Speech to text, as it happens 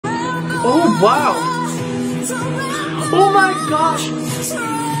Oh wow! Oh my gosh!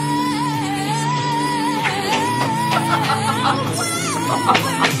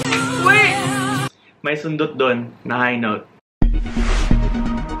 Wait! May sundot doon na high note.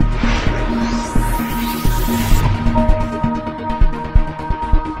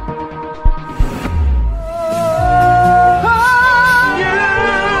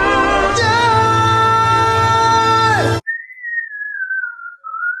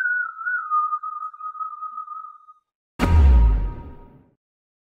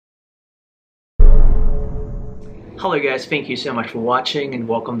 Hello guys, thank you so much for watching and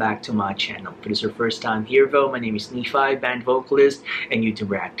welcome back to my channel. If it is your first time here though, my name is Nephi, band vocalist and YouTube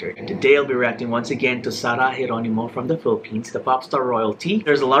reactor. And today I'll be reacting once again to Sarah Geronimo from the Philippines, the pop star royalty.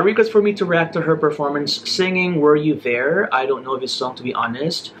 There's a lot of requests for me to react to her performance singing Were You There? I don't know this song to be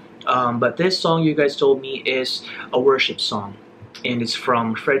honest, but this song you guys told me is a worship song. And it's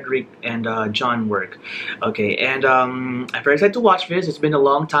from Frederick and John work. Okay, and I'm very excited to watch this. It's been a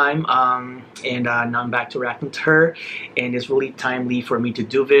long time, and now I'm back to reacting to her, and it's really timely for me to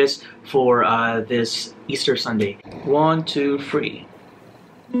do this for this Easter Sunday. 1, 2, 3.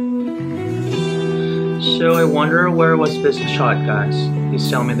 So I wonder where was this shot, guys? Please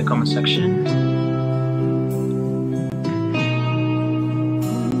tell me in the comment section.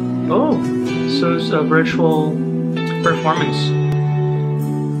 Oh, so it's a virtual performance.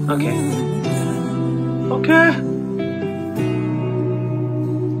 Okay. Okay.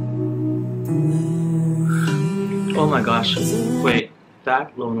 Oh my gosh. Wait,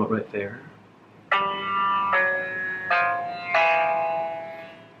 that low note right there.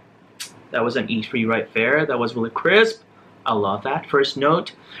 That was an E3 right there. That was really crisp. I love that. First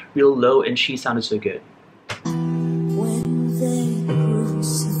note, real low, and she sounded so good. When they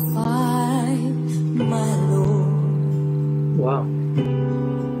crucified my Lord. Wow.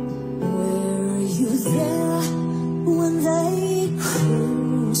 When they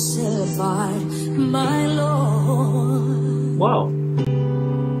crucified my Lord. Wow.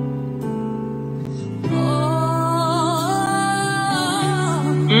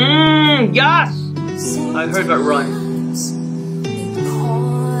 Yes! I heard that run. It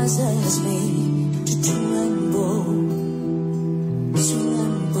causes me to tremble,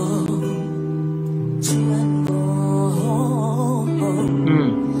 tremble, tremble.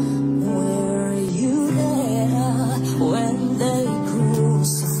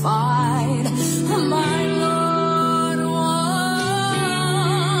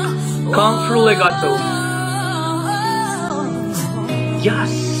 Come through legato. Yes!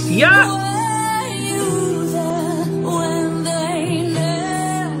 Yes!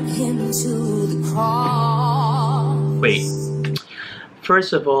 Wait.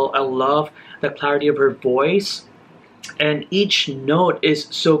 First of all, I love the clarity of her voice. And each note is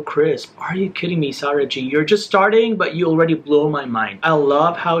so crisp. Are you kidding me, Sarah G? You're just starting, but you already blow my mind. I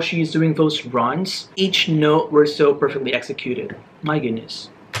love how she's doing those runs. Each note were so perfectly executed. My goodness.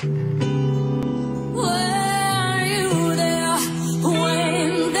 Were you there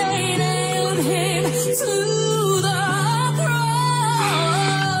when they nailed him to the cross?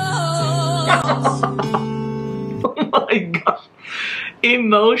 Oh my gosh.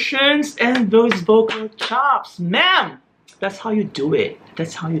 Emotions and those vocal chops. Ma'am! That's how you do it.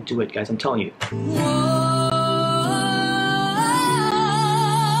 That's how you do it, guys. I'm telling you.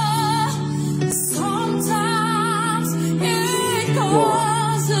 Sometimes it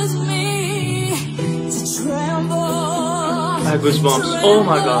causes me to tremble. I have goosebumps. Oh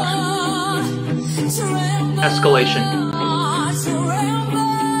my gosh. Escalation.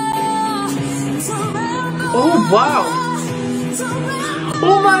 Oh wow.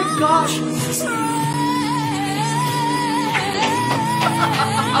 Oh my gosh.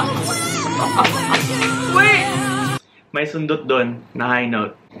 Wait! May sundot doon na high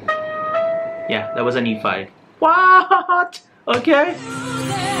note. Yeah, that was an E5. What? Okay.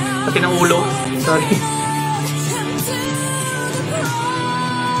 Pati ng ulo. Sorry.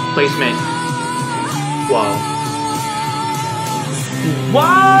 Placement. Wow.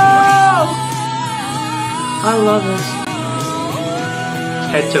 Wow! I love this.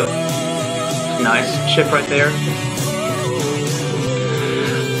 Head to. Nice shift right there.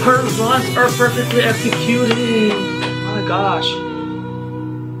 Her runs are perfectly executed. Oh my gosh.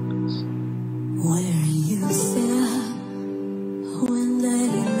 Were you there when they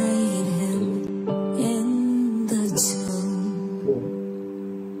laid him in the tomb?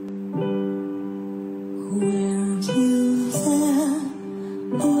 Were you there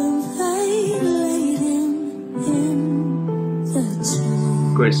when they laid him in the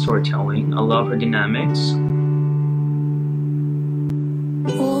tomb? Great storytelling. I love her dynamics.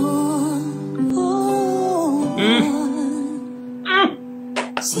 Or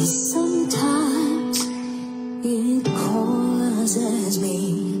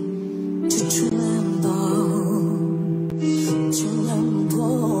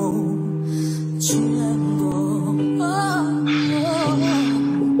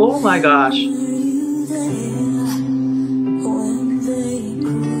my gosh.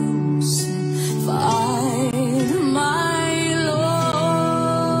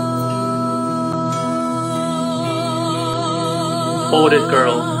 Hold it,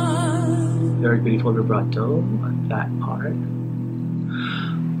 girl. Very beautiful vibrato on that part.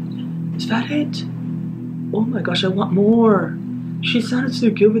 Is that it? Oh my gosh, I want more. She sounded so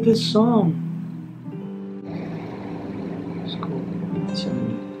good with this song. It's cool.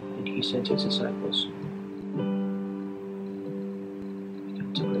 And he said to his disciples, "You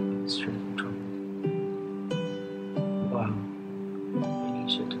can do it with the strength of trouble." Wow. And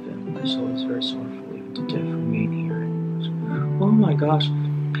he said to them, "My soul is very sorrowful, even to death. Remain here." Oh my gosh,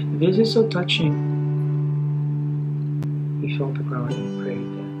 this is so touching. He felt the ground and prayed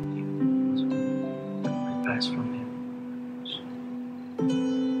that I pass from him.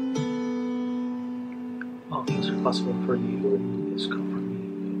 All things are possible for you, and this come from me.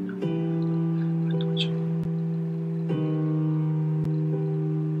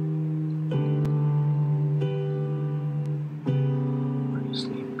 Are you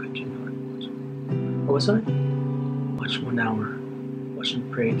asleep? Could you not? What was that? Watch 1 hour. Watch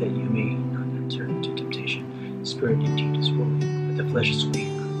and pray that you may not enter into temptation. The spirit indeed is willing, but the flesh is weak.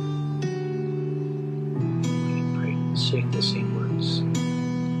 When you pray, saying the same words.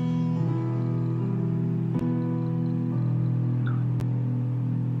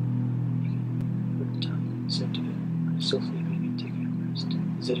 Said to them, "Are you still sleeping and taking a rest?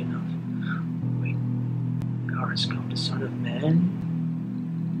 Is it enough? Wait, the hour has come. The Son of Man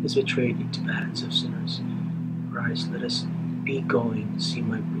is betrayed into the hands of sinners. Rise, let us be going. See,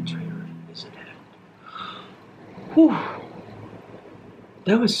 my betrayer is at hand." Whew.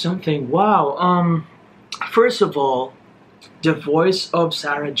 That was something. Wow. First of all, the voice of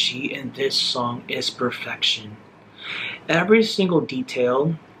Sarah G in this song is perfection. Every single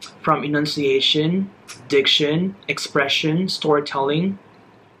detail, from enunciation, diction, expression, storytelling,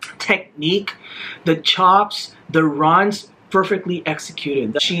 technique, the chops, the runs, perfectly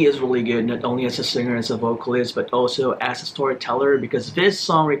executed. She is really good, not only as a singer, as a vocalist, but also as a storyteller, because this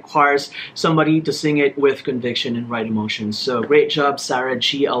song requires somebody to sing it with conviction and right emotions. So great job, Sarah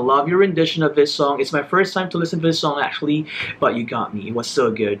G. I love your rendition of this song. It's my first time to listen to this song actually, but you got me. It was so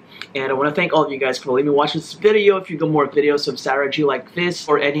good. And I want to thank all of you guys for letting me watch this video. If you got more videos of Sarah G like this,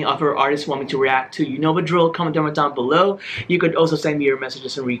 or any other artists you want me to react to, you know the drill, comment down below. You could also send me your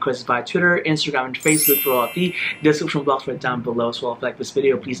messages and requests via Twitter, Instagram, and Facebook for all of the description box for down below. So if you like this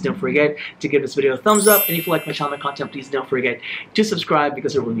video, please don't forget to give this video a thumbs up, and if you like my channel content, please don't forget to subscribe,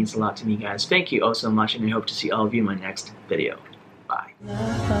 because it really means a lot to me, guys. Thank you all so much, and I hope to see all of you in my next video. Bye.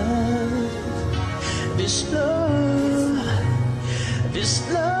 This love,